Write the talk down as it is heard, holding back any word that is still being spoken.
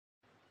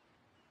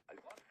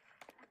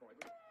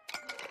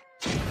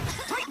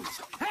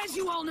As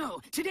you all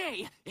know,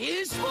 today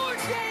is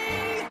Sports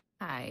Day!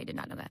 I did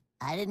not know that.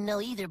 I didn't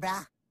know either,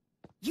 brah.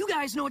 You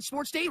guys know it's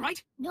Sports Day,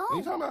 right? No. What are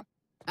you talking about?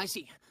 I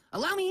see.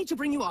 Allow me to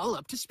bring you all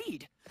up to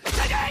speed.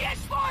 Today is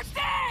Sports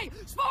Day!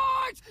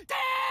 Sports Day!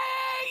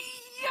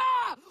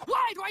 Yeah!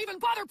 Why do I even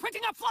bother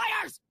printing up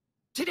flyers?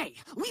 Today,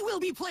 we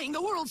will be playing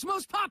the world's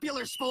most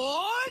popular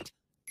sport,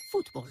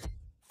 football.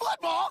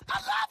 Football? I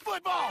love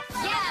football!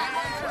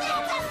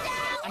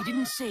 I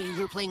didn't say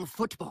we're playing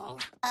football.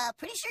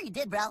 Pretty sure you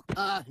did, bro.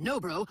 No,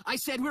 bro. I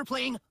said we're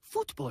playing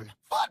football.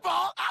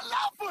 Football? I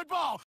love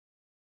football!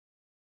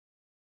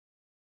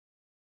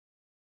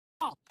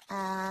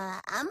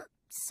 I'm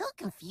so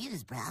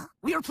confused, bro.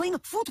 We are playing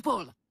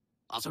football,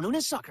 also known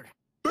as soccer.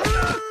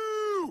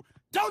 Boo!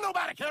 Don't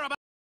nobody care about...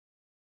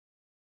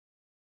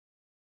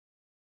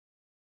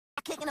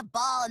 Kicking a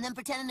ball and then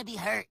pretending to be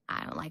hurt.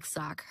 I don't like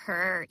sock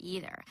her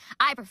either.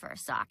 I prefer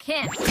sock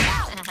him.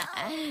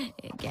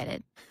 Get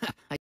it?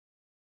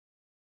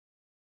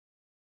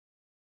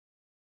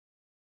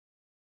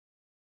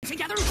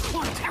 Together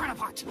or tear it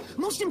apart.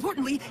 Most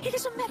importantly, it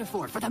is a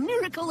metaphor for the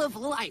miracle of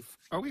life.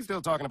 Are we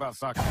still talking about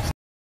soccer?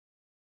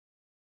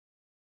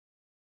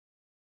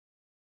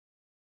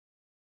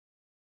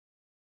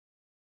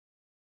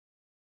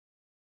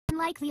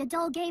 Unlikely a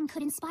dull game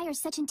could inspire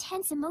such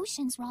intense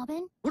emotions,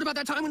 Robin. What about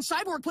that time when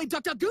Cyborg played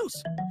Duck Duck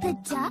Goose? The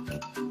duck?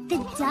 The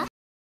duck?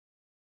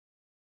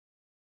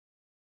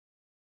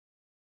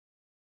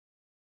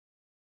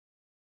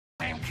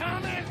 I'm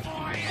coming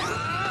for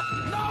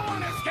you! No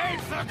one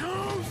escapes the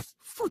goose!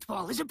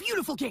 Football is a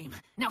beautiful game.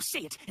 Now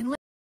say it and let...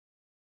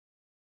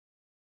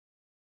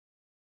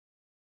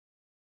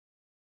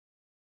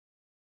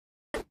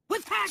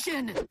 With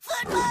passion!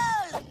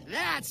 Football!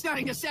 That's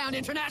starting to sound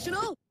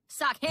international.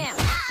 Sock him.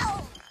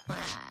 Ow!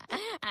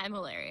 I'm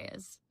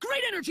hilarious.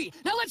 Great energy!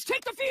 Now let's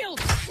take the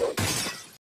field!